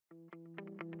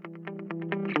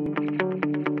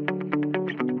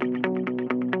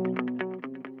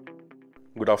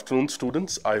afternoon,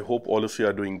 students. I hope all of you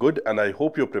are doing good and I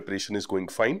hope your preparation is going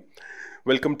fine.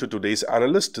 Welcome to today's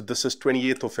Analyst. This is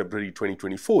 28th of February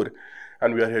 2024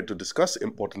 and we are here to discuss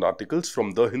important articles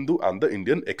from The Hindu and the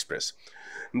Indian Express.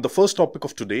 The first topic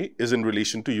of today is in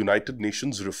relation to United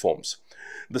Nations reforms.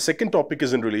 The second topic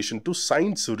is in relation to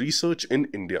science research in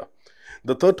India.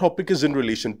 The third topic is in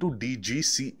relation to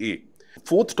DGCA.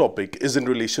 Fourth topic is in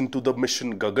relation to the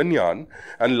mission Gaganyaan,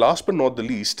 and last but not the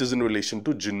least is in relation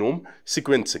to genome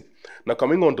sequencing. Now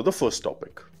coming on to the first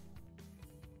topic.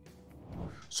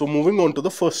 So moving on to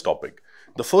the first topic.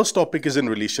 The first topic is in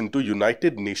relation to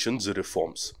United Nations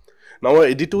reforms. Now our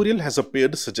editorial has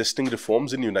appeared suggesting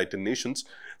reforms in United Nations.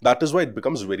 That is why it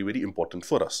becomes very important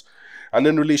for us. And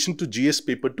in relation to GS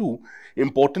paper 2,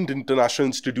 important international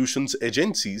institutions,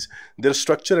 agencies, their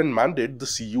structure and mandate,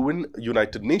 the UN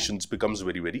United Nations becomes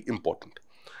very important.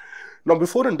 Now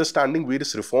before understanding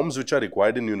various reforms which are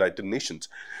required in United Nations,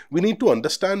 we need to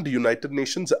understand the United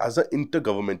Nations as an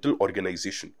intergovernmental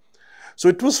organization. So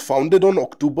it was founded on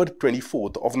October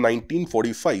 24th of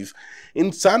 1945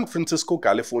 in San Francisco,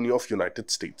 California of United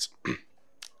States.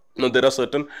 Now there are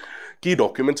certain key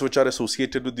documents which are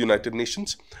associated with the United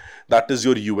Nations. That is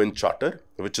your UN Charter,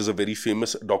 which is a very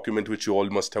famous document which you all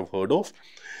must have heard of.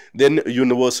 Then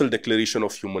Universal Declaration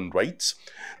of Human Rights.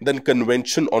 Then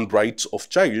Convention on Rights of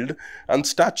Child and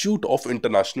Statute of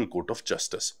International Court of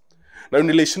Justice. Now in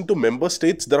relation to member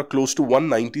states, there are close to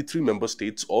 193 member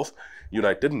states of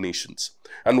United Nations.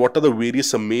 And what are the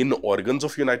various main organs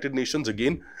of United Nations?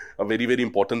 Again, a very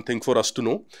important thing for us to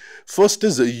know. First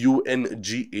is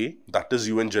UNGA, that is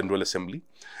UN General Assembly.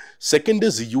 Second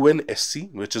is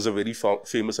UNSC, which is a very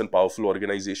famous and powerful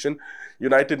organization,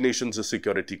 United Nations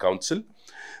Security Council.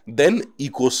 Then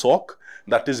ECOSOC,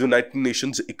 that is United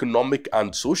Nations Economic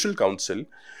and Social Council.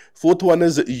 Fourth one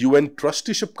is UN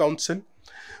Trusteeship Council.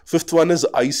 Fifth one is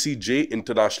ICJ,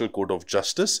 International Court of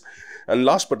Justice. And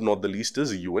last but not the least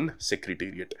is UN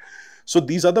Secretariat. So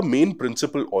these are the main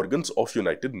principal organs of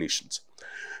United Nations.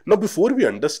 Now before we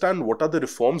understand what are the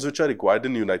reforms which are required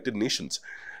in United Nations,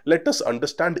 let us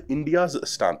understand India's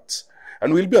stance.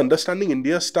 And we'll be understanding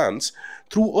India's stance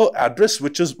through an address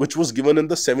which was given in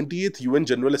the 78th UN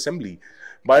General Assembly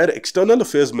by our External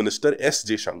Affairs Minister S.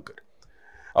 J. Shankar.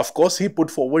 Of course, he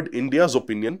put forward India's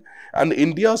opinion and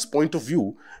India's point of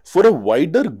view for a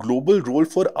wider global role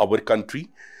for our country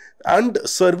and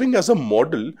serving as a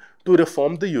model to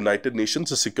reform the United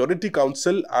Nations Security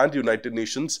Council and United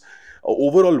Nations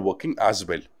overall working as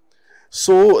well.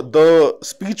 So the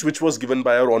speech which was given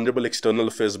by our Honorable External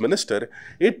Affairs Minister,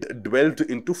 it dwelled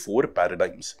into four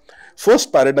paradigms.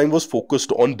 First paradigm was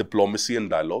focused on diplomacy and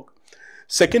dialogue.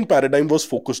 Second paradigm was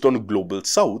focused on global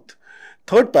south.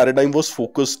 Third paradigm was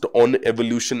focused on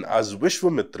evolution as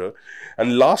Vishwamitra,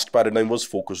 and last paradigm was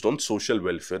focused on social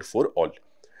welfare for all.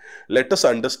 Let us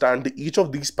understand each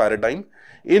of these paradigms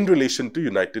in relation to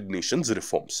United Nations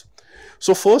reforms.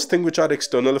 So first thing which our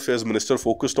External Affairs Minister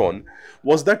focused on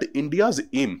was that India's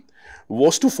aim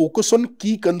was to focus on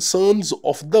key concerns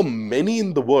of the many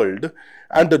in the world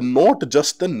and not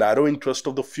just the narrow interest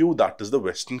of the few, that is the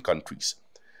Western countries.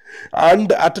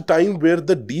 And at a time where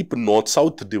the deep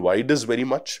north-south divide is very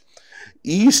much,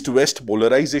 east-west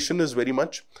polarization is very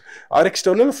much, our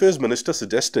External Affairs Minister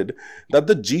suggested that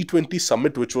the G20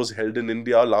 summit which was held in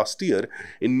India last year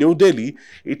in New Delhi,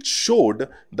 it showed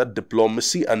that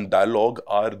diplomacy and dialogue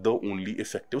are the only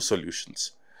effective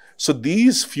solutions. So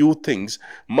these few things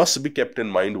must be kept in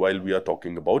mind while we are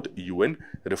talking about UN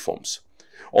reforms.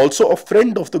 Also a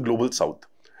friend of the global south.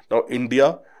 Now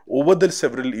India, over the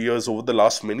several years, over the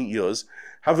last many years,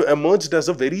 have emerged as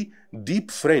a very deep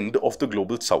friend of the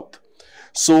global south.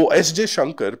 So S. J.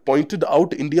 Shankar pointed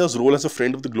out India's role as a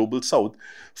friend of the global south.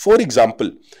 For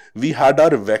example, we had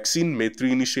our Vaccine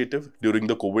Maitri initiative during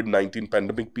the COVID-19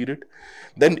 pandemic period.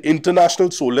 Then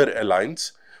International Solar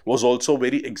Alliance was also a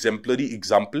very exemplary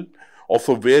example of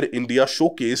where India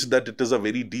showcased that it is a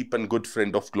very deep and good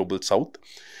friend of global south.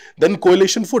 Then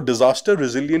Coalition for Disaster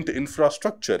Resilient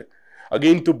Infrastructure,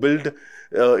 again to build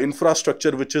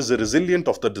infrastructure which is resilient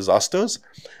of the disasters,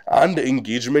 and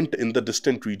engagement in the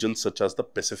distant regions such as the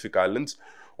Pacific Islands.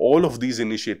 All of these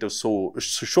initiatives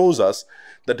shows us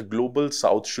that global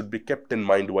south should be kept in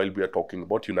mind while we are talking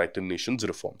about United Nations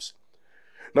reforms.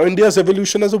 Now India's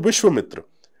evolution as a Vishwamitra.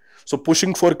 So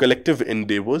pushing for collective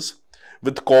endeavors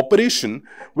with cooperation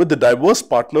with the diverse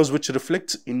partners, which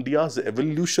reflects India's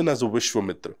evolution as a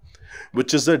Vishwamitra,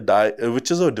 which is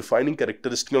a defining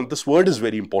characteristic. Now, this word is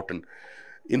very important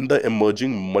in the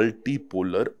emerging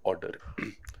multipolar order.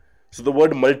 So the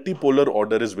word multipolar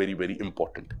order is very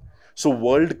important. So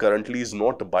world currently is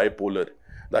not bipolar.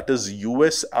 that is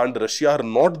US and Russia are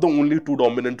not the only two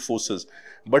dominant forces,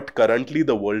 but currently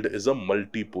the world is a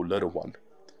multipolar one.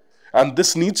 And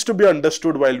this needs to be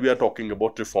understood while we are talking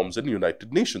about reforms in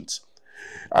United Nations.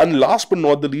 And last but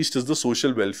not the least is the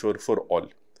social welfare for all.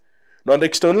 Now, the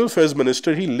External Affairs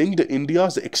Minister, he linked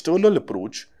India's external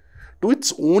approach to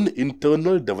its own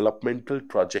internal developmental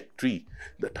trajectory.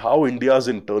 That how India's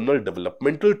internal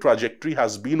developmental trajectory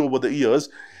has been over the years,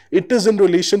 it is in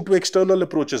relation to external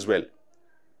approach as well.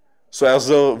 So as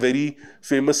a very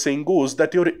famous saying goes,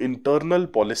 that your internal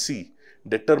policy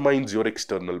determines your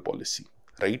external policy,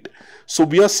 right? So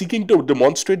we are seeking to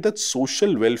demonstrate that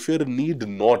social welfare need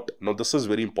not, now this is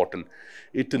very important,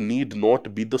 it need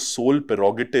not be the sole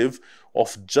prerogative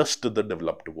of just the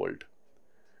developed world.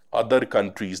 Other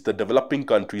countries, the developing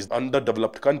countries,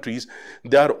 underdeveloped countries,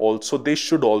 they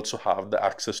should also have the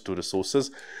access to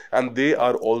resources, and they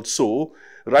are also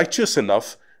righteous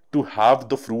enough to have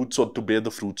the fruits or to bear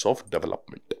the fruits of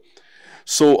development.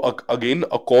 So again,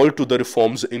 a call to the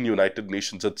reforms in United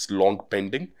Nations, it's long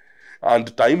pending,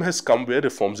 and time has come where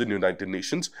reforms in United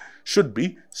Nations should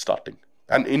be starting.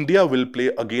 And India will play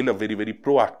again a very, very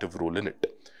proactive role in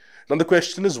it. Now the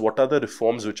question is, what are the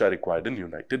reforms which are required in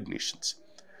United Nations?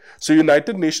 So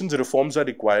United Nations reforms are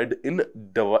required in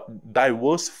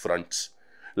diverse fronts.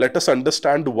 Let us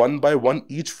understand one by one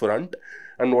each front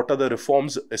and what are the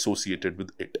reforms associated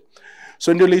with it.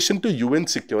 So in relation to UN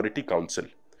Security Council,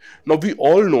 now we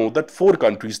all know that 4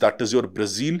 countries, that is your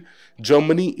Brazil,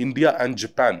 Germany, India and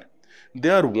Japan, they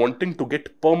are wanting to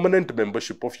get permanent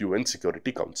membership of UN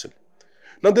Security Council.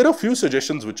 Now there are few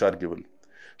suggestions which are given.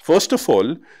 First of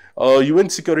all, UN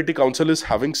Security Council is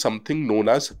having something known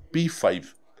as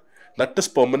P5, that is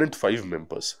permanent 5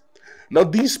 members. Now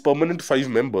these permanent 5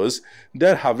 members, they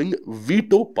are having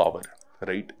veto power,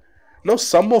 right? Now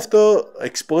some of the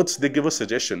experts, they give a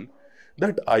suggestion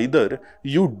that either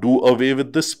you do away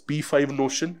with this P5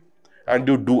 notion and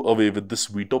you do away with this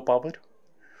veto power,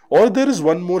 or there is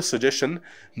one more suggestion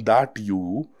that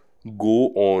you go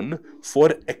on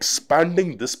for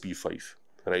expanding this P5,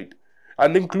 right?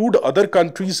 And include other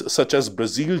countries such as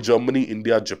Brazil, Germany,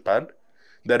 India, Japan.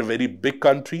 They are very big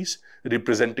countries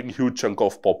representing huge chunk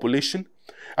of population.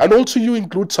 And also you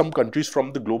include some countries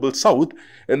from the global south,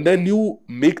 and then you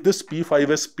make this P5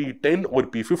 as P10 or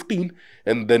P15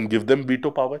 and then give them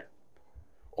veto power.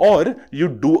 Or you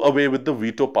do away with the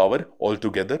veto power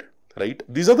altogether, right?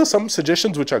 These are some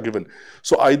suggestions which are given.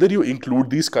 So either you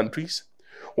include these countries,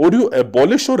 or you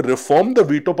abolish or reform the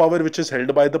veto power which is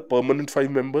held by the permanent 5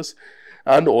 members,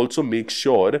 and also make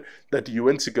sure that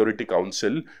UN Security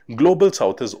Council Global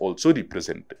South is also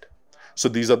represented. So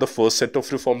these are the first set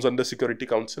of reforms under Security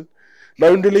Council.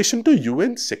 Now in relation to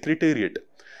UN Secretariat,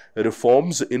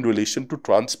 reforms in relation to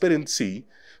transparency.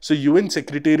 So UN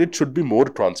Secretariat should be more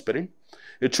transparent.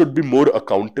 It should be more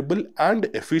accountable and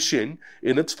efficient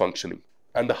in its functioning.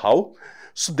 And how?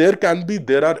 So there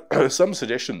are some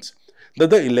suggestions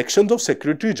that the elections of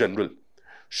Secretary General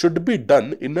should be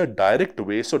done in a direct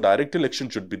way. So direct election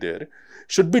should be there,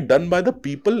 should be done by the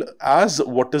people as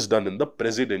what is done in the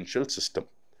presidential system.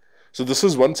 So this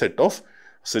is one set of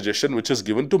suggestion which is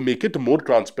given to make it more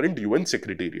transparent UN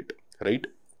Secretariat, right?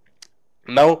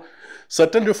 Now,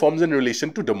 certain reforms in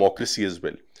relation to democracy as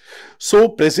well. So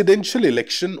presidential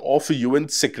election of a UN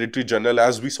Secretary General,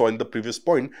 as we saw in the previous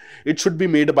point, it should be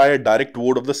made by a direct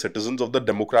vote of the citizens of the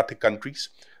democratic countries,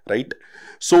 right?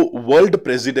 So world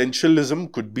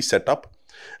presidentialism could be set up,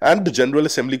 and the General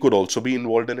Assembly could also be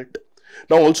involved in it.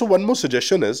 Now also one more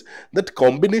suggestion is that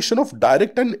combination of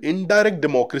direct and indirect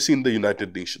democracy in the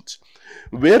United Nations,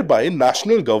 whereby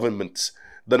national governments,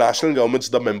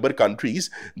 the member countries,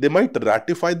 they might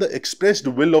ratify the expressed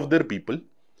will of their people.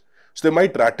 So they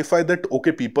might ratify that,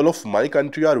 okay, people of my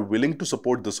country are willing to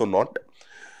support this or not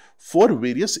for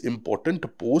various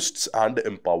important posts and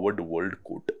empowered world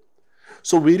court.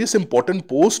 So various important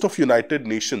posts of United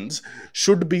Nations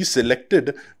should be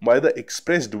selected by the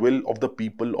expressed will of the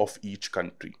people of each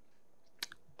country.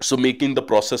 So making the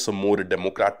process more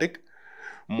democratic,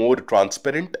 more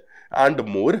transparent and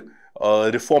more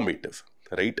reformative,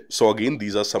 right? So again,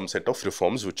 these are some set of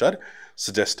reforms which are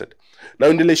suggested. Now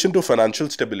in relation to financial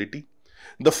stability,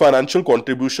 the financial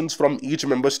contributions from each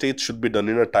member state should be done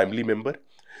in a timely manner,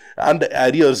 and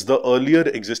the earlier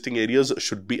existing areas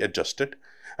should be adjusted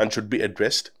and should be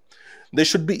addressed. There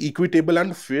should be equitable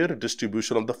and fair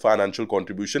distribution of the financial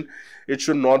contribution. It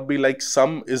should not be like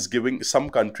some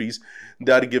countries,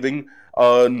 they are giving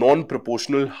a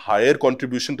non-proportional higher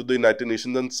contribution to the United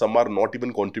Nations and some are not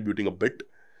even contributing a bit,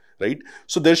 right?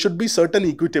 So there should be certain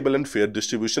equitable and fair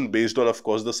distribution based on, of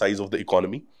course, the size of the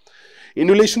economy. In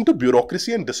relation to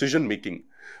bureaucracy and decision making,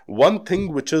 one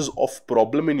thing which is of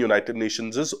problem in United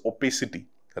Nations is opacity,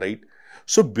 right?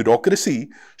 So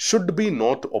bureaucracy should be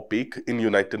not opaque in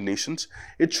United Nations.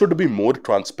 It should be more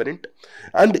transparent,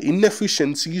 and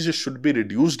inefficiencies should be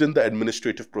reduced in the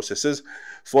administrative processes.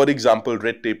 For example,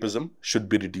 red tapeism should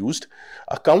be reduced.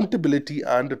 Accountability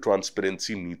and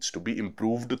transparency needs to be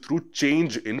improved through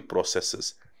change in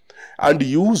processes. And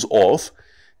use of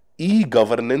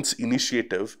e-governance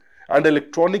initiative and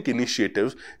electronic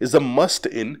initiative is a must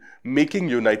in making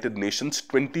United Nations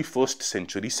 21st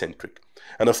century centric.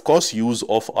 And of course, use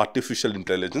of artificial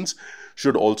intelligence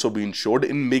should also be ensured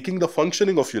in making the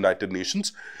functioning of United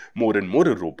Nations more and more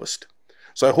robust.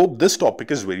 So I hope this topic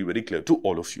is very, very clear to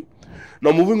all of you.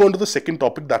 Now moving on to the second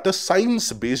topic, that is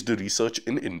science-based research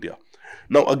in India.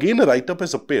 Now again, a write-up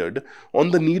has appeared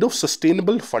on the need of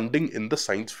sustainable funding in the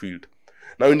science field.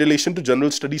 Now in relation to General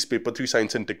Studies Paper 3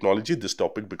 Science and Technology, this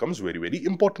topic becomes very, very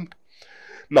important.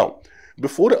 Now,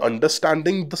 before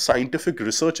understanding the scientific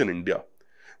research in India,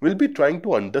 we'll be trying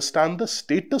to understand the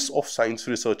status of science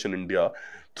research in India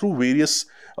through various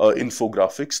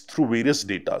infographics, through various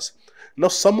datas. Now,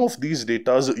 some of these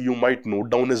datas you might note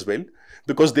down as well,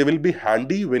 because they will be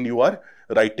handy when you are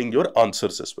writing your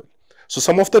answers as well. So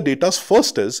some of the datas,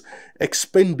 first is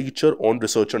expenditure on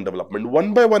research and development.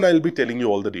 One by one, I'll be telling you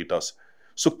all the datas.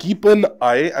 So keep an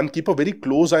eye and keep a very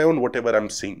close eye on whatever I'm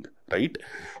saying, right?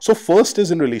 So first is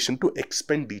in relation to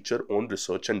expenditure on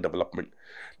research and development.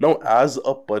 Now, as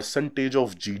a percentage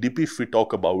of GDP, if we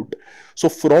talk about, so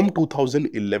from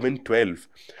 2011-12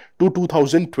 to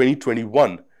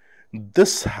 2020-21,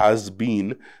 this has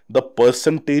been the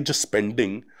percentage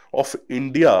spending of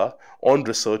India on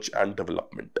research and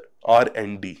development,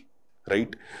 R&D.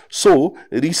 Right? So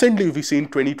recently we see in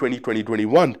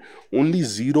 2020-2021 only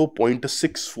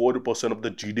 0.64% of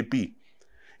the GDP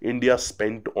India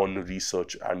spent on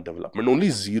research and development, only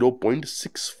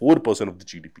 0.64% of the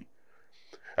GDP.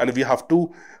 And if we have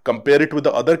to compare it with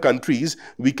the other countries,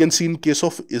 we can see in case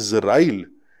of Israel,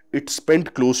 it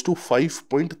spent close to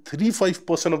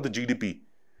 5.35% of the GDP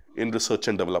in research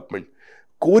and development.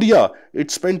 Korea, it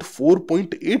spent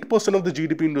 4.8% of the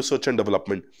GDP in research and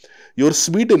development. Your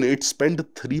Sweden, it spent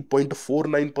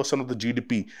 3.49% of the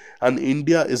GDP. And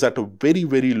India is at a very,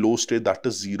 very low state, that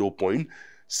is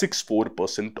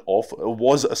 0.64% of,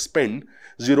 was spent,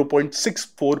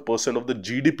 0.64% of the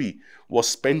GDP was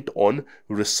spent on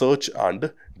research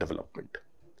and development,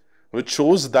 which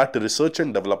shows that research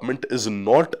and development is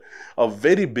not a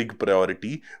very big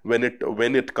priority when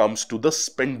it comes to the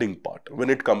spending part, when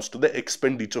it comes to the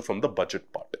expenditure from the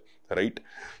budget part, right?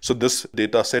 So this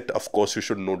data set, of course, you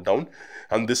should note down,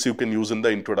 and this you can use in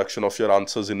the introduction of your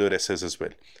answers in your essays as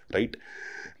well, right?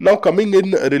 Now coming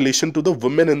in relation to the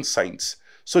women in science,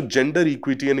 so gender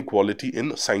equity and equality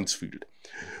in science field.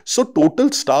 So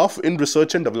total staff in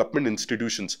research and development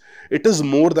institutions, it is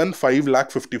more than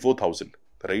 5,54,000.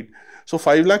 Right? So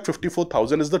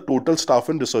 5,54,000 is the total staff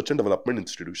in research and development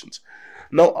institutions.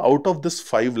 Now out of this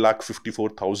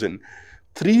 5,54,000,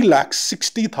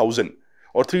 3,60,000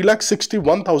 or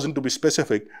 3,61,000 to be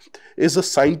specific is the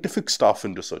scientific staff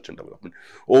in research and development.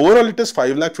 Overall it is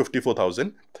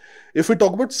 5,54,000. If we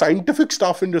talk about scientific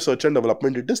staff in research and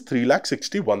development, it is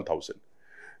 3,61,000.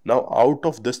 Now out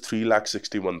of this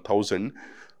 3,61,000,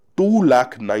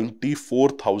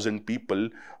 2,94,000 people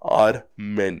are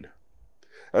men.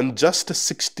 And just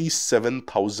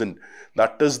 67,000,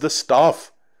 that is the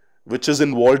staff which is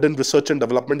involved in research and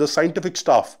development, the scientific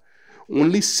staff.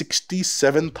 Only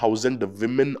 67,000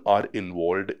 women are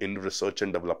involved in research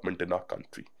and development in our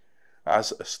country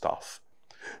as a staff,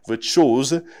 which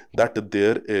shows that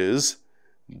there is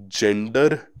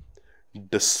gender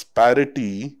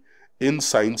disparity in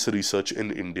science research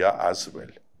in India as well.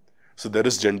 So there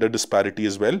is gender disparity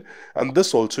as well, and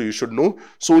this also you should know.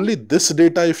 So only this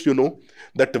data, if you know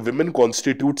that women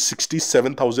constitute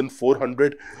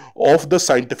 67,400 of the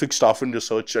scientific staff in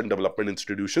research and development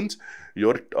institutions,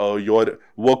 your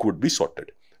work would be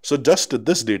sorted. So just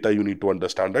this data you need to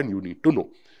understand and you need to know.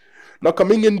 Now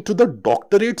coming into the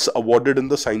doctorates awarded in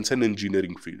the science and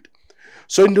engineering field.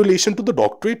 So in relation to the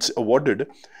doctorates awarded,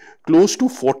 close to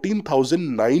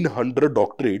 14,900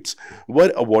 doctorates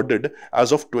were awarded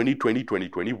as of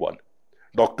 2020-2021.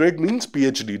 Doctorate means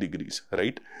PhD degrees,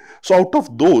 right? So out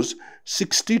of those,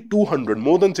 6,200,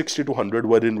 more than 6,200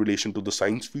 were in relation to the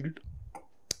science field.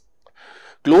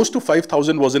 Close to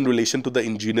 5,000 was in relation to the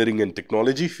engineering and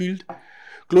technology field.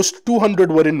 Close to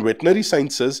 200 were in veterinary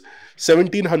sciences,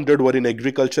 1,700 were in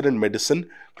agriculture and medicine,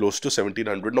 close to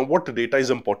 1,700. Now what data is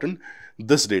important?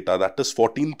 This data, that is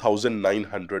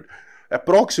 14,900.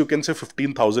 Approx, you can say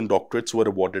 15,000 doctorates were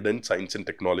awarded in science and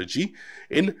technology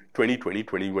in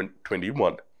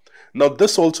 2020-21. Now,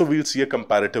 this also we'll see a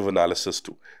comparative analysis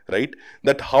too, right?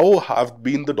 That how have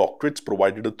been the doctorates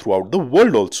provided throughout the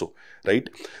world also, right?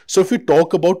 So if we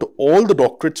talk about all the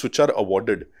doctorates which are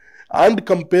awarded and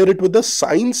compare it with the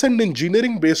science and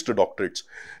engineering based doctorates,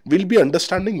 we'll be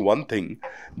understanding one thing,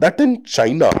 that in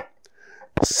China,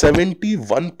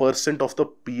 71% of the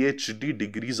PhD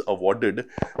degrees awarded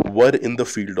were in the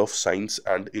field of science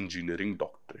and engineering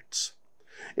doctorates.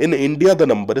 In India, the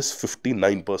number is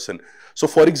 59%. So,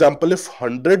 for example, if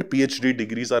 100 PhD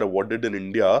degrees are awarded in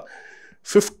India,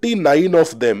 59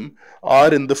 of them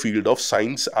are in the field of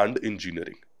science and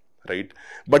engineering, right?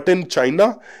 But in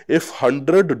China, if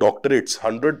 100 doctorates,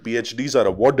 100 PhDs are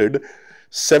awarded,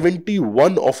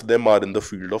 71 of them are in the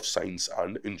field of science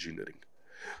and engineering.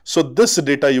 So this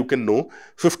data you can know,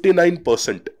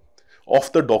 59%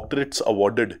 of the doctorates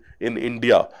awarded in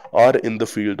India are in the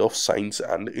field of science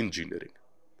and engineering.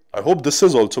 I hope this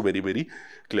is also very, very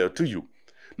clear to you.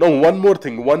 Now, one more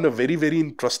thing, one very, very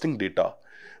interesting data,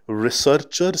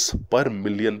 researchers per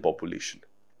million population.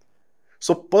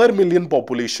 So per million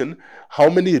population, how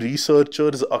many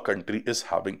researchers a country is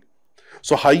having?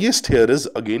 So highest here is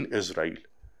again Israel.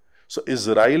 So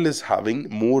Israel is having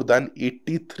more than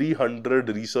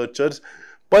 8,300 researchers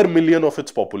per million of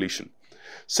its population.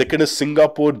 Second is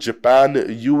Singapore, Japan,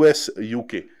 US,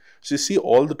 UK. So you see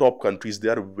all the top countries, they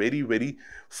are very, very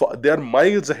far, they are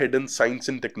miles ahead in science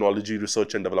and technology,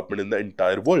 research and development in the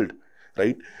entire world,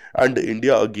 right? And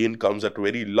India again comes at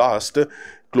very last,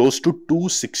 close to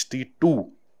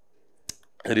 262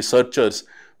 researchers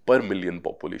per million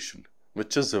population,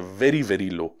 which is very,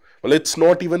 very low. Well, it's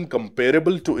not even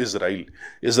comparable to Israel.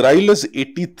 Israel is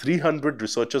 8,300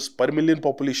 researchers per million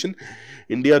population.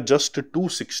 India just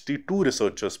 262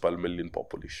 researchers per million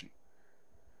population.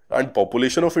 And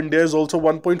population of India is also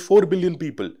 1.4 billion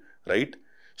people, right?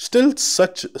 Still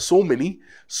so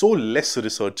less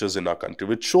researchers in our country,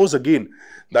 which shows again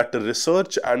that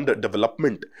research and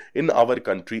development in our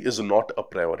country is not a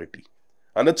priority.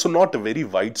 And it's not very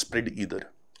widespread either.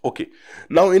 Okay,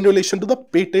 now in relation to the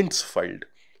patents filed,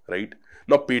 right?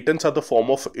 Now, patents are the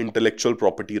form of intellectual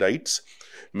property rights.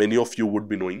 Many of you would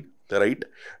be knowing, right?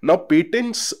 Now,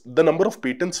 patents, the number of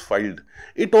patents filed,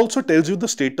 it also tells you the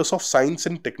status of science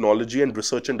and technology and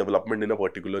research and development in a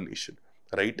particular nation,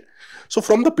 right? So,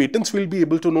 from the patents, we'll be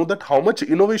able to know that how much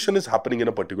innovation is happening in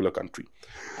a particular country.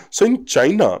 So, in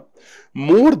China,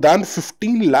 more than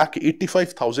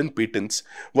 15,85,000 patents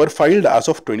were filed as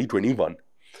of 2021.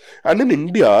 And in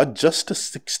India, just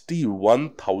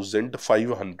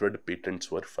 61,500 patents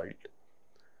were filed.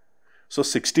 So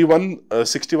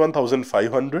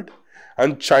 61,500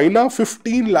 and China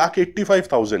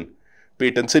 15,85,000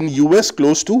 patents. In US,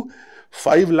 close to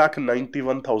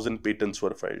 5,91,000 patents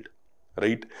were filed,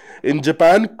 right? In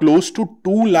Japan, close to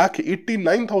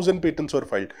 2,89,000 patents were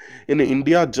filed. In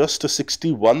India, just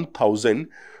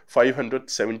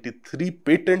 61,573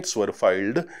 patents were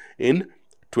filed in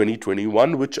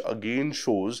 2021, which again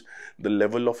shows the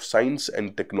level of science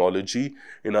and technology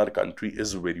in our country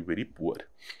is very, very poor.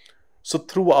 So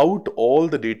throughout all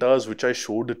the data which I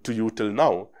showed to you till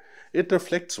now, it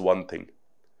reflects one thing,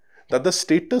 that the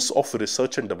status of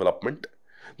research and development,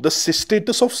 the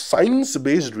status of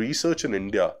science-based research in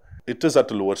India, it is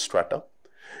at a lower strata,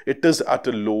 it is at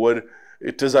a lower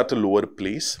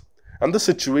place. And the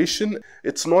situation,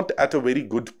 it's not at a very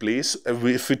good place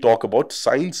if we talk about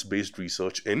science-based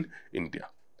research in India.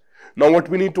 Now, what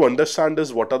we need to understand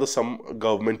is what are some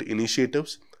government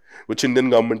initiatives which Indian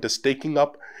government is taking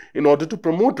up in order to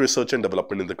promote research and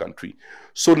development in the country.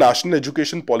 So, National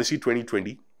Education Policy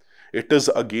 2020, it is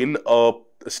again a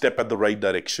step at the right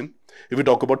direction. If we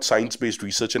talk about science-based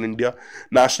research in India,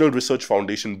 National Research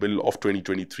Foundation Bill of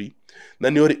 2023,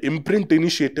 then your Imprint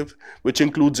initiative, which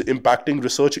includes impacting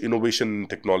research, innovation and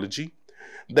technology,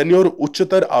 then your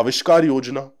Uchatar Avishkar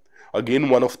Yojana, again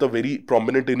one of the very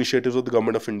prominent initiatives of the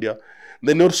government of India,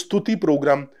 then your Stuti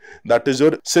program, that is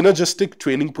your synergistic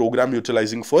training program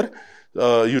utilizing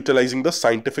the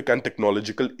scientific and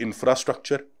technological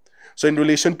infrastructure. So in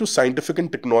relation to scientific and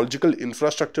technological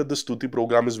infrastructure, the Stuti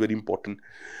program is very important.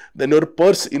 Then your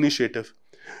PERS initiative,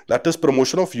 that is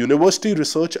promotion of university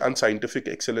research and scientific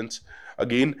excellence,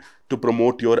 again to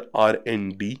promote your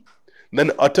R&D.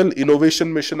 Then Atal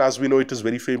Innovation Mission, as we know it is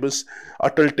very famous,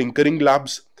 Atal Tinkering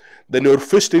Labs. Then your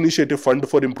FIST initiative, Fund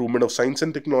for Improvement of Science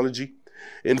and Technology,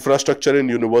 infrastructure in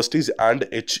universities and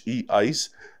HEIs,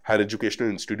 higher educational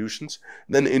institutions.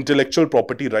 Then intellectual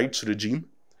property rights regime.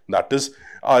 That is,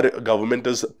 our government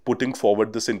is putting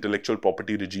forward this intellectual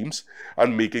property regimes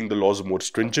and making the laws more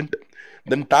stringent.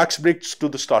 Then tax breaks to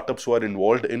the startups who are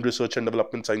involved in research and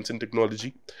development, science and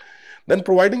technology. Then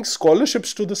providing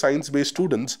scholarships to the science-based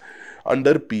students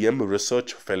under PM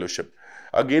Research Fellowship.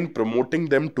 Again, promoting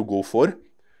them to go for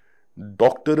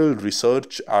doctoral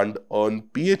research and earn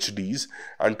PhDs,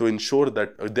 and to ensure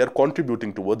that they are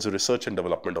contributing towards the research and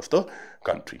development of the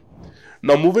country.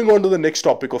 Now, moving on to the next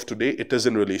topic of today, it is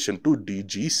in relation to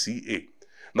DGCA,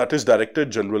 that is Director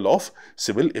General of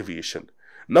Civil Aviation.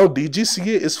 Now,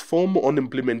 DGCA is firm on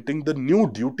implementing the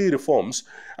new duty reforms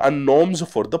and norms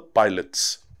for the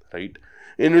pilots, right?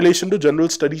 In relation to General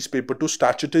Studies Paper 2,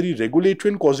 statutory,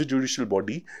 regulatory and quasi-judicial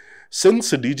body,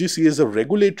 since DGCA is a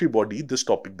regulatory body, this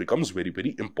topic becomes very,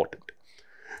 very important.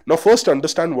 Now, first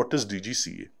understand what is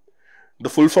DGCA. The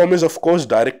full form is, of course,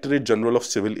 Directorate General of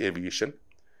Civil Aviation.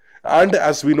 And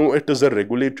as we know, it is a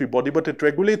regulatory body, but it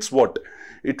regulates what?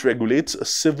 It regulates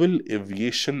civil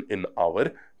aviation in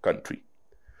our country.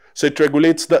 So it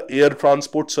regulates the air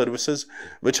transport services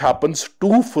which happens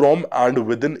to, from and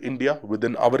within India,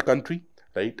 within our country,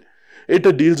 right? It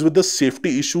deals with the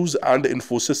safety issues and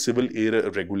enforces civil air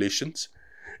regulations,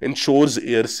 ensures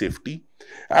air safety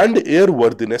and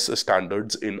airworthiness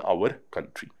standards in our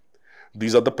country.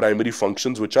 These are the primary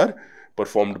functions which are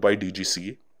performed by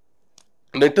DGCA.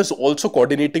 And it is also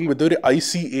coordinating with the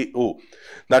ICAO,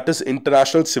 that is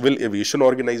International Civil Aviation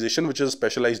Organization, which is a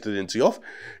specialized agency of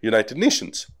United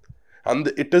Nations. And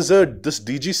it is this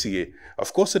DGCA,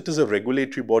 of course it is a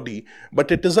regulatory body,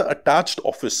 but it is an attached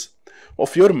office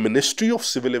of your Ministry of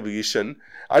Civil Aviation,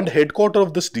 and headquarters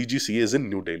of this DGCA is in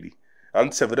New Delhi,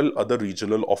 and several other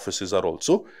regional offices are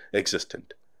also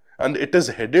existent. And it is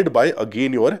headed by,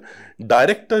 again, your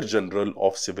Director General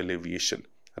of Civil Aviation,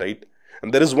 right?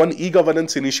 And there is one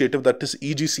e-governance initiative, that is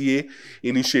EGCA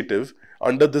initiative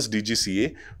under this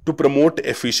DGCA, to promote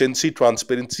efficiency,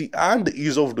 transparency and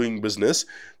ease of doing business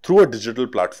through a digital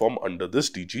platform under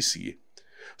this DGCA.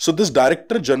 So this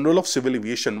Director General of Civil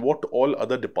Aviation, what all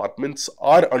other departments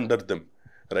are under them,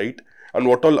 right? And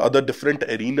what all other different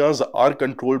arenas are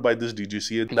controlled by this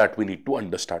DGCA, that we need to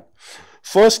understand.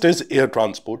 First is air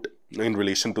transport. In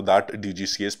relation to that,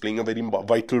 DGCA is playing a very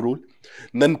vital role.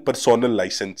 Then personnel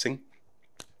licensing.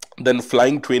 Then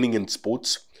flying training in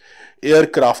sports.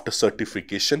 Aircraft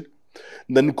certification.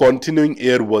 Then continuing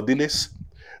airworthiness.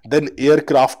 Then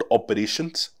aircraft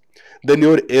operations. Then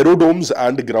your aerodomes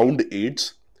and ground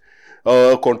aids.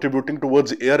 Contributing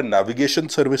towards air navigation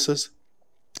services,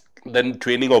 then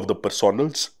training of the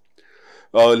personnels,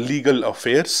 legal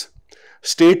affairs,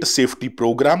 state safety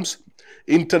programs,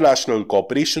 international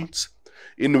cooperations,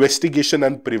 investigation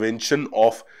and prevention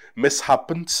of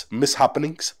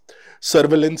mishappenings,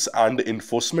 surveillance and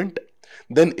enforcement,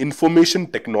 then information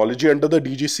technology under the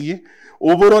DGCA,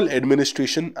 overall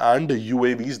administration and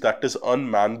UAVs, that is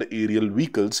unmanned aerial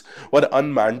vehicles or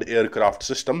unmanned aircraft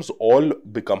systems, all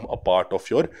become a part of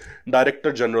your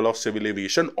Director General of Civil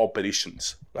Aviation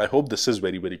operations. I hope this is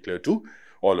very, very clear to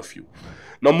all of you.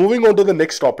 Now moving on to the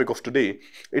next topic of today,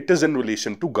 it is in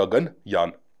relation to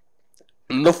Gaganyaan.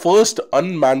 The first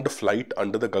unmanned flight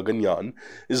under the Gaganyaan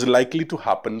is likely to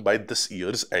happen by this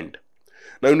year's end.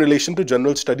 Now, in relation to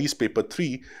General Studies Paper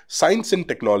 3, Science and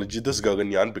Technology, this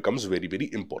Gaganyaan becomes very, very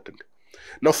important.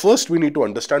 Now, first we need to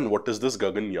understand what is this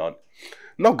Gaganyaan.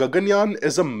 Now, Gaganyaan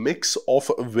is a mix of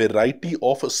a variety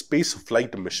of space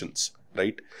flight missions,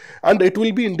 right? And it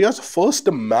will be India's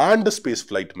first manned space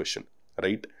flight mission,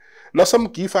 right? Now, some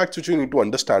key facts which you need to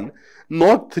understand,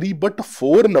 not 3 but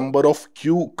 4 number of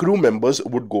crew members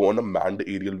would go on a manned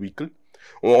aerial vehicle,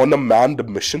 on a manned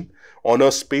mission, on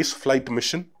a space flight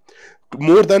mission.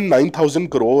 More than 9,000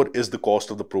 crore is the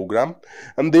cost of the program,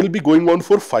 and they'll be going on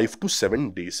for 5 to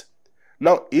 7 days.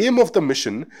 Now, aim of the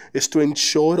mission is to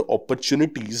ensure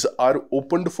opportunities are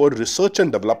opened for research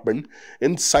and development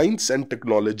in science and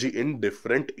technology in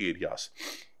different areas,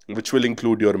 which will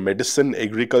include your medicine,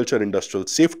 agriculture, industrial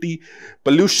safety,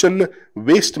 pollution,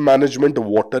 waste management,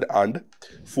 water and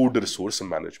food resource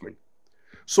management.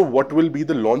 So what will be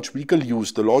the launch vehicle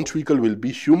used? The launch vehicle will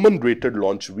be human rated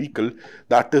launch vehicle,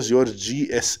 that is your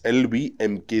GSLV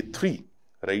Mk3,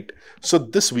 right? So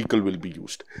this vehicle will be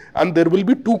used, and there will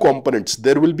be 2 components.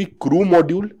 There will be crew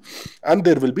module and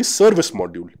there will be service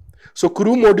module. So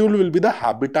crew module will be the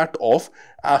habitat of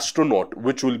astronaut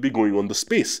which will be going on the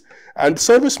space, and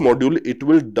service module, it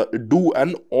will do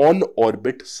an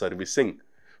on-orbit servicing.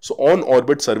 So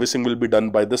on-orbit servicing will be done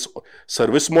by this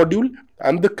service module,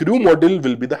 and the crew module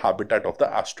will be the habitat of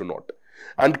the astronaut.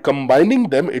 And combining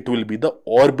them, it will be the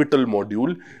orbital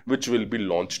module which will be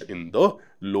launched in the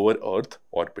lower Earth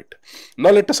orbit. Now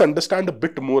let us understand a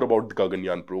bit more about the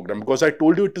Gaganyaan program, because I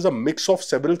told you it is a mix of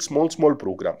several small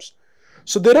programs.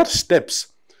 So there are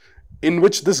steps. in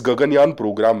which this Gaganyaan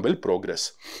program will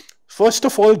progress. First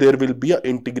of all, there will be an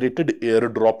integrated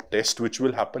airdrop test which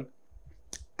will happen,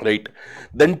 right?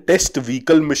 Then test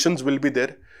vehicle missions will be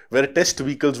there, where test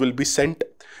vehicles will be sent.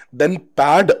 Then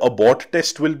pad abort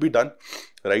test will be done,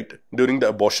 right, during the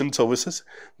abortion services.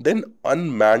 Then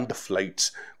unmanned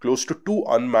flights, close to 2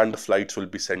 unmanned flights will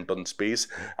be sent on space.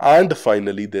 And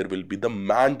finally, there will be the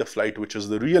manned flight, which is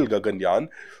the real Gaganyaan.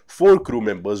 4 crew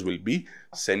members will be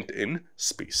sent in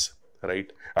space,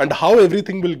 right? And how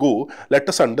everything will go, let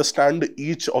us understand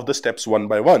each of the steps one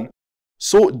by one.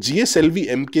 So GSLV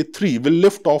Mk3 will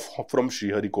lift off from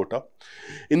Sriharikota.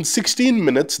 In 16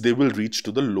 minutes, they will reach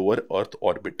to the lower Earth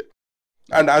orbit.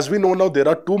 And as we know now, there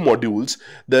are 2 modules.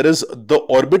 There is the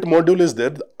orbit module is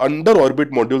there. Under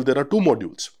orbit module, there are 2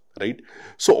 modules, right?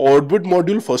 So orbit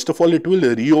module, first of all, it will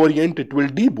reorient, it will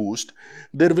deboost.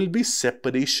 There will be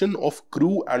separation of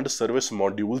crew and service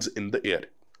modules in the air,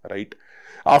 right?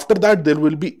 After that, there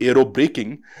will be aero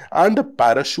braking and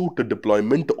parachute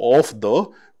deployment of the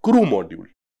crew module,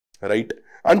 right?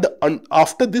 And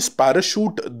after this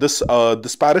parachute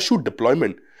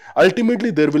deployment,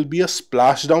 ultimately there will be a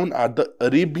splashdown at the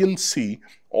Arabian Sea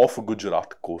of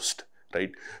Gujarat coast,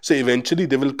 right? So eventually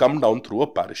they will come down through a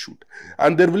parachute,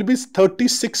 and there will be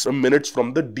 36 minutes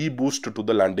from the deboost to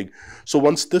the landing. So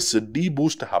once this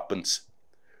deboost happens,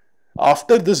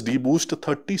 after this deboost,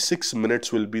 36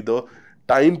 minutes will be the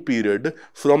time period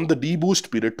from the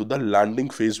deboost period to the landing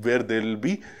phase, where there will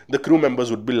be the crew members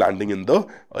would be landing in the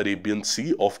Arabian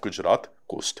Sea of Gujarat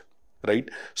coast, right?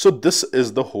 So this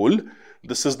is the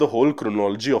whole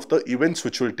chronology of the events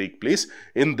which will take place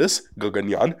in this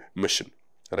Gaganyaan mission,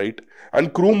 right?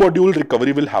 And crew module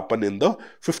recovery will happen in the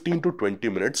 15 to 20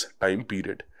 minutes time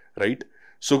period, right?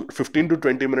 So 15 to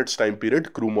 20 minutes time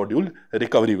period, crew module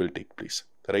recovery will take place,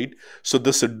 right? So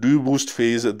this deboost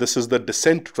phase, this is the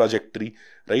descent trajectory,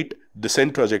 right?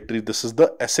 Descent trajectory, this is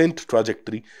the ascent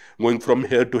trajectory going from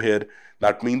here to here.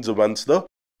 That means once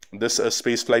this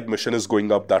space flight mission is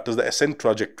going up, that is the ascent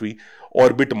trajectory.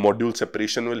 Orbit module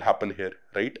separation will happen here,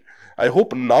 right? I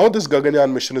hope now this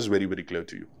Gaganyaan mission is very, very clear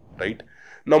to you, right?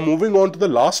 Now moving on to the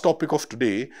last topic of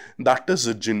today, that is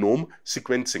genome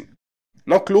sequencing.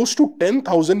 Now close to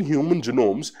 10,000 human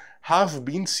genomes have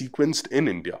been sequenced in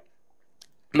India.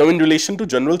 Now in relation to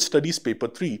General Studies paper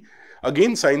 3,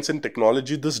 again science and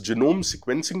technology, this genome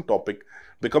sequencing topic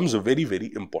becomes very,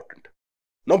 very important.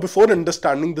 Now before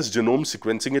understanding this genome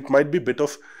sequencing, it might be a bit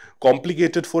of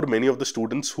complicated for many of the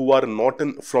students who are not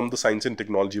from the science and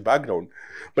technology background.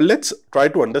 But let's try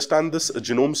to understand this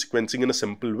genome sequencing in a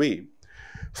simple way.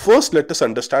 First, let us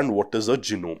understand what is a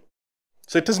genome.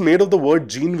 So it is made of the word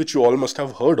gene, which you all must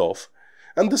have heard of.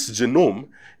 And this genome,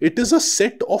 it is a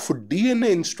set of DNA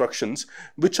instructions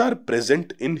which are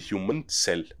present in human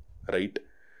cell, right?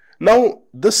 Now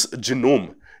this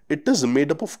genome, it is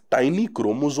made up of tiny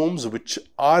chromosomes which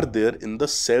are there in the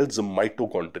cell's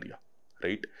mitochondria,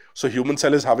 right? So human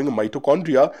cell is having a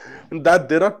mitochondria, and that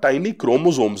there are tiny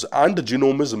chromosomes, and the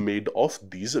genome is made of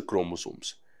these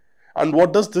chromosomes. And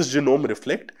what does this genome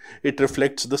reflect? It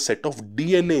reflects the set of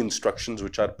DNA instructions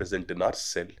which are present in our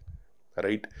cell,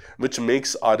 right? Which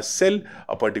makes our cell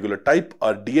a particular type,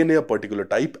 our DNA a particular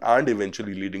type, and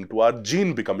eventually leading to our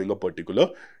gene becoming a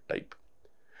particular type.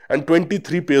 And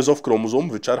 23 pairs of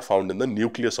chromosomes which are found in the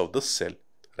nucleus of the cell,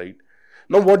 right?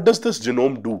 Now what does this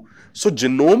genome do? So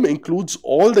genome includes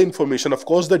all the information, of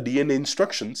course the DNA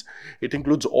instructions, it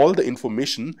includes all the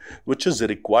information which is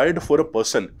required for a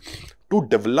person to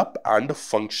develop and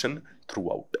function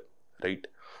throughout, right?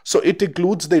 So it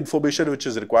includes the information which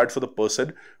is required for the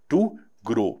person to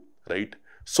grow, right?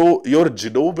 So your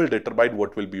genome will determine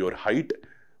what will be your height,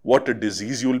 what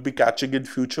disease you will be catching in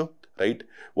future, right?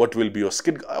 What will be your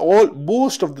skin,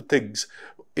 most of the things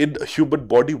in the human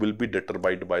body will be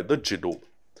determined by the genome.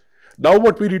 Now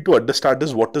what we need to understand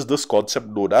is what is this concept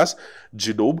known as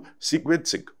genome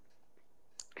sequencing,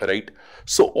 right?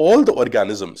 So all the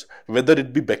organisms, whether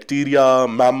it be bacteria,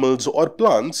 mammals or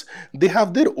plants, they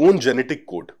have their own genetic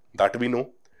code. That we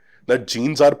know, that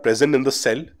genes are present in the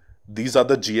cell. These are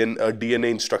the DNA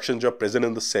instructions that are present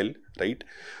in the cell, right?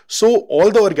 So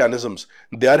all the organisms,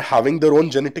 they are having their own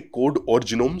genetic code or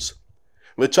genomes,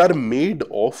 which are made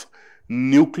of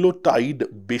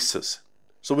nucleotide bases.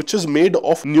 So which is made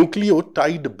of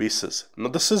nucleotide bases. Now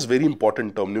this is very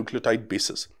important term, nucleotide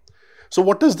bases. So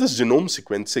what is this genome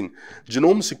sequencing?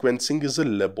 Genome sequencing is a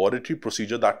laboratory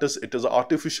procedure, that is, it is an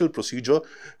artificial procedure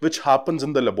which happens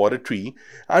in the laboratory,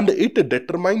 and it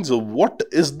determines what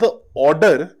is the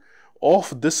order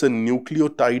of this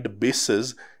nucleotide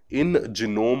bases in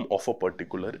genome of a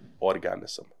particular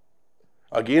organism.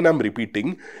 Again, I'm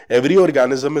repeating, every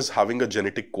organism is having a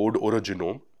genetic code or a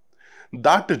genome.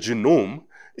 That genome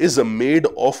is made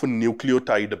of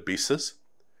nucleotide bases.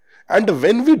 And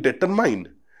when we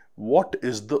determine what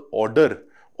is the order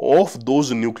of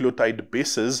those nucleotide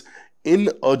bases in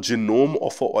a genome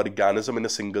of an organism in a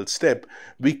single step,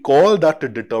 we call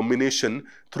that determination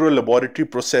through a laboratory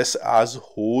process as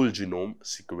whole genome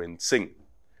sequencing.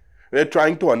 We are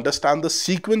trying to understand the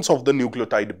sequence of the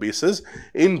nucleotide bases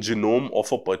in genome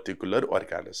of a particular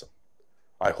organism.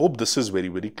 I hope this is very,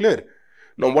 very clear.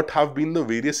 Now, what have been the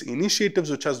various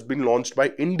initiatives which has been launched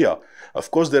by India?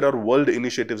 Of course, there are world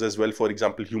initiatives as well, for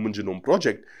example, Human Genome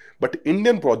Project, but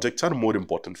Indian projects are more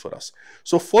important for us.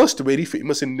 So, first very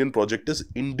famous Indian project is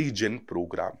IndiGen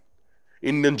program,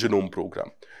 Indian Genome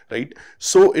Program, right?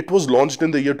 So, it was launched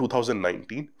in the year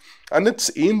 2019 and its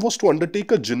aim was to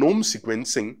undertake a genome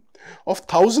sequencing of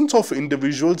thousands of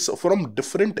individuals from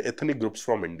different ethnic groups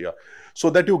from India, so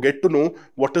that you get to know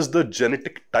what is the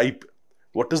genetic type,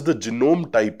 what is the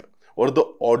genome type or the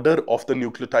order of the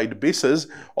nucleotide bases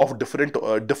of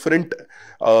different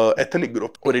ethnic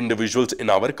group or individuals in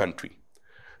our country.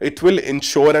 It will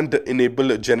ensure and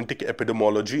enable genetic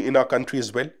epidemiology in our country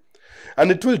as well.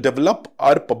 And it will develop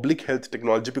our public health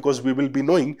technology, because we will be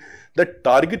knowing that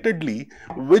targetedly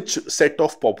which set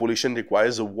of population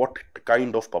requires what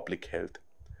kind of public health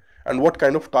and what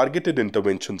kind of targeted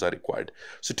interventions are required.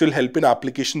 So it will help in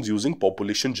applications using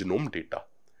population genome data.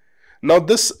 Now,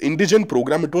 this IndiGen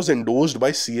program, it was endorsed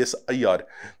by CSIR,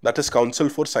 that is Council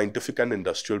for Scientific and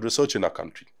Industrial Research in our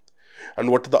country. And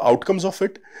what are the outcomes of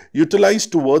it?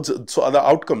 Utilized towards, so the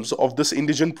outcomes of this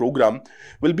IndiGen program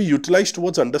will be utilized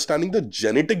towards understanding the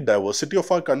genetic diversity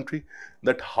of our country,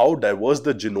 that how diverse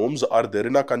the genomes are there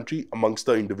in our country amongst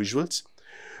the individuals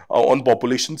on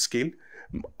population scale,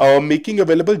 making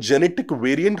available genetic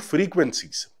variant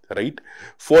frequencies, right,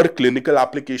 for clinical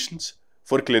applications,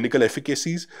 for clinical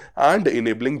efficacies, and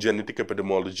enabling genetic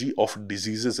epidemiology of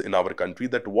diseases in our country,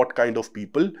 that what kind of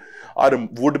people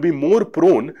would be more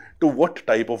prone to what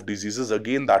type of diseases.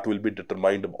 Again, that will be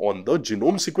determined on the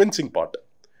genome sequencing part,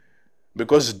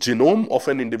 because genome of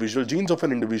an individual, genes of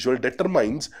an individual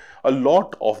determines a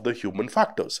lot of the human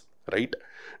factors, right?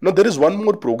 Now, there is one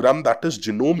more program, that is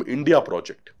Genome India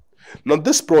project. Now,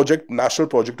 this project, national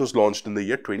project, was launched in the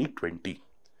year 2020.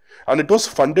 And it was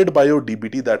funded by your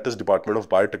DBT, that is Department of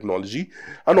Biotechnology,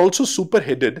 and also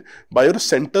superheaded by your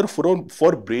Center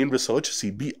for Brain Research,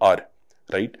 CBR,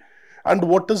 right? And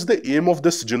what is the aim of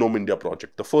this Genome India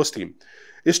project? The first aim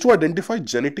is to identify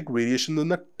genetic variation in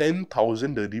the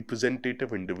 10,000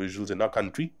 representative individuals in our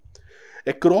country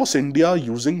across India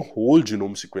using whole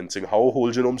genome sequencing. How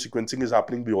whole genome sequencing is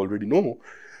happening, we already know.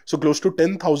 So close to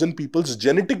 10,000 people's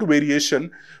genetic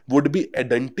variation would be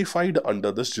identified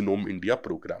under this Genome India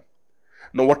program.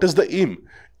 Now, what is the aim?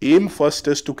 Aim first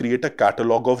is to create a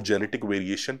catalog of genetic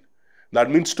variation. That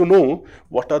means to know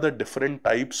what are the different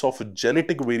types of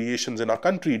genetic variations in our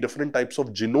country, different types of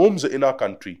genomes in our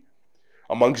country,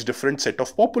 amongst different set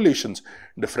of populations,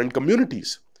 different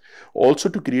communities. Also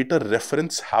to create a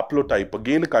reference haplotype,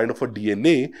 again a kind of a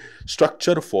DNA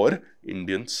structure for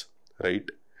Indians, right?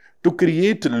 To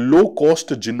create low-cost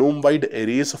genome-wide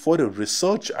arrays for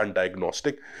research and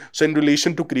diagnostic. So in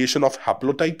relation to creation of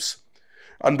haplotypes,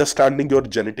 understanding your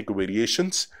genetic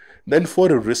variations, then for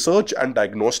research and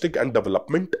diagnostic and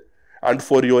development, and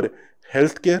for your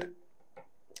healthcare,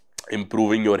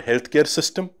 improving your healthcare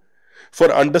system,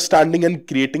 for understanding and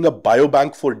creating a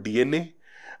biobank for DNA,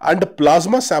 and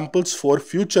plasma samples for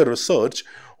future research.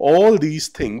 All these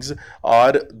things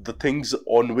are the things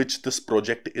on which this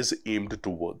project is aimed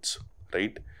towards,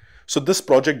 right? So this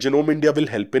project Genome India will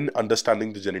help in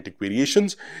understanding the genetic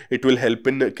variations. It will help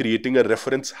in creating a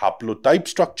reference haplotype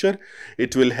structure.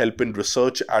 It will help in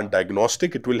research and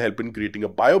diagnostic. It will help in creating a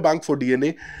biobank for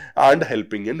DNA and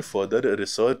helping in further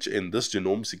research in this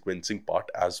genome sequencing part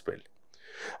as well.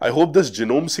 I hope this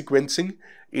genome sequencing,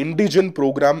 IndiGen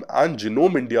program and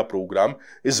Genome India program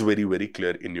is very, very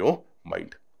clear in your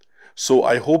mind. So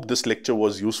I hope this lecture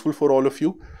was useful for all of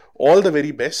you. All the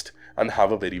very best and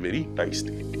have a very, very nice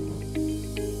day.